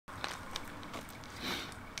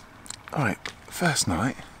Alright, first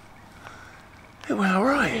night. It went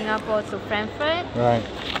alright. Singapore to Frankfurt. Right.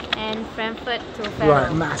 And Frankfurt to Faro.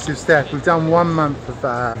 Right, massive step. We've done 1 month of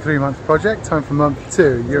a 3-month project. Time for month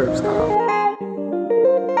 2, Europe's Cup.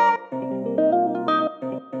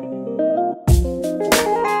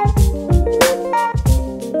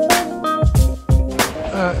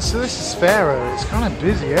 So this is Faro. It's kind of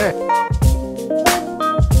busy, eh?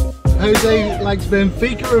 Jose likes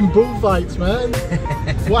Benfica and bullfights, man.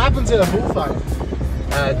 What happens in a bullfight?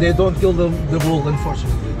 They don't kill the bull,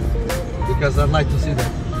 unfortunately, because I'd like to see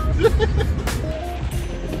that.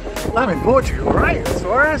 I'm in Portugal, right?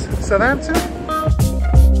 Suarez, Southampton.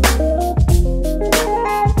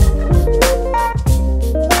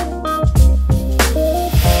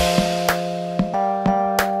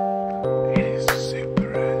 It is super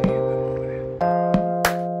early in the morning.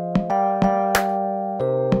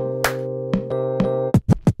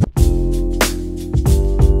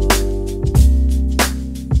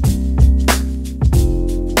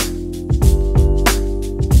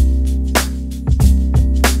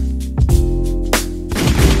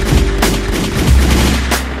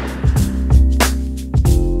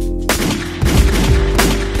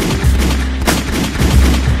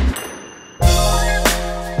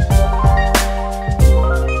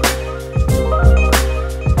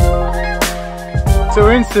 So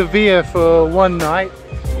we're in Seville for 1 night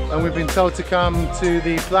and we've been told to come to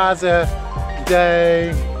the Plaza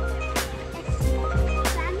de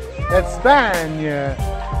España,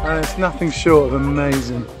 and it's nothing short of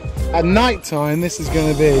amazing. At night time this is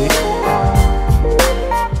going to be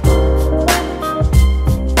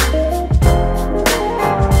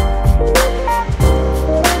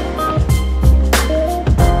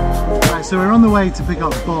right, so we're on the way to pick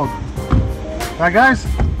up Bob. Right guys?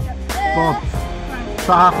 Bob.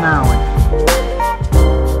 For half an hour.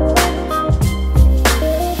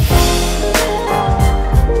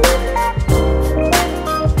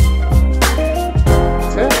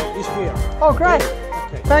 That's it? It's here. Oh, great.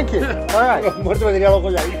 Okay. Thank you. All right. I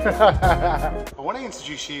want to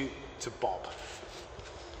introduce you to Bob.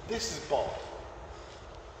 This is Bob.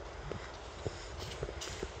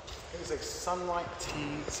 It's a Sunlight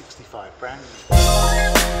T65 brand new.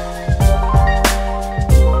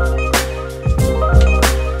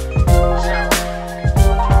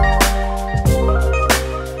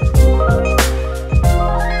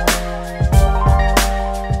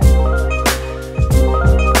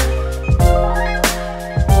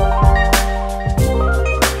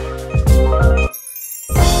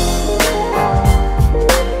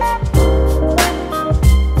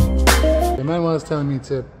 Was telling me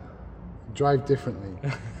to drive differently.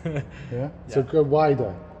 Yeah? So go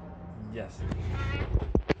wider. Yes.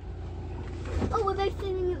 Oh, we're both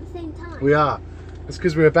singing at the same time. We are. It's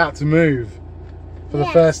because we're about to move for the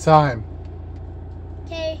first time.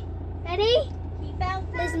 Okay, ready?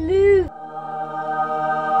 Let's move.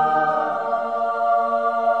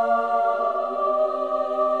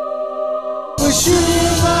 We're shooting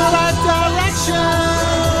in the right direction.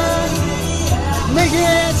 Make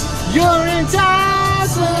it your entire.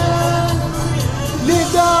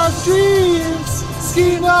 Live those dreams.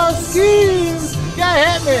 Scheme those schemes. Yeah,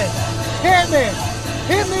 hit me. Hit me.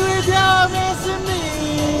 Hit me with your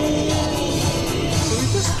destiny. So we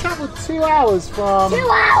just traveled 2 hours from... 2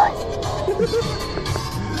 hours!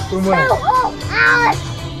 From where? 2 whole hours!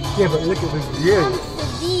 Yeah, but look at this view. The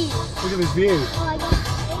view. Look at this view. Oh, I got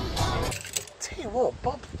Tell you what,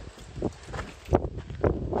 Bob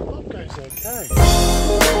goes okay.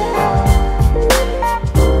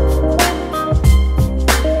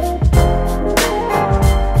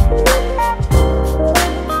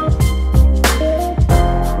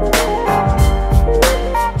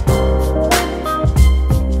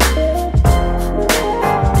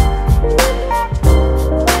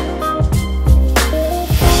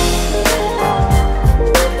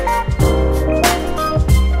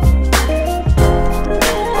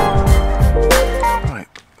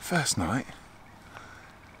 First night,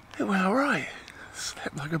 it went alright.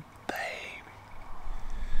 Slept like a baby.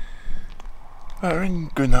 Right, we're in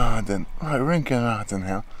Granada. Right, we're in Granada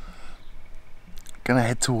now. Gonna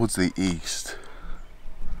head towards the east.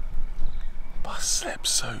 But I slept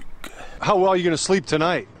so good. How well are you gonna sleep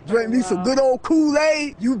tonight? Drink me some good old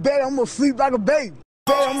Kool-Aid. You bet I'm gonna sleep like a baby.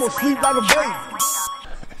 Bet I'm gonna sleep like a baby.